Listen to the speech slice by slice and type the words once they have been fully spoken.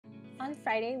On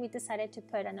Friday, we decided to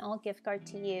put an old gift card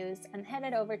to use and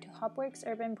headed over to Hopworks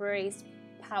Urban Brewery's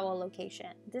Powell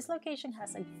location. This location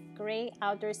has a great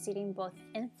outdoor seating both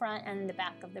in front and in the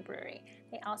back of the brewery.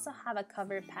 They also have a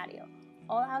covered patio.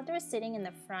 All outdoor seating in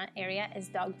the front area is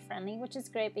dog friendly, which is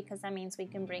great because that means we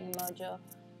can bring Mojo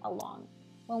along.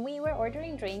 When we were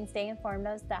ordering drinks, they informed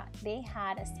us that they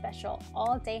had a special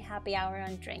all-day happy hour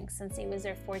on drinks since it was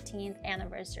their 14th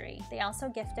anniversary. They also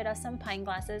gifted us some pint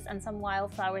glasses and some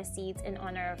wildflower seeds in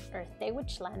honor of Earth Day,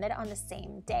 which landed on the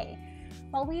same day.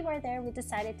 While we were there, we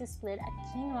decided to split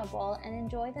a quinoa bowl and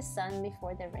enjoy the sun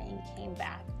before the rain came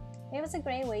back. It was a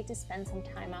great way to spend some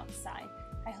time outside.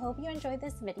 I hope you enjoyed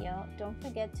this video. Don't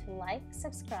forget to like,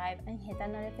 subscribe, and hit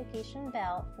that notification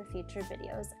bell for future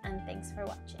videos. And thanks for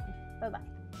watching.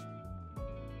 Bye-bye.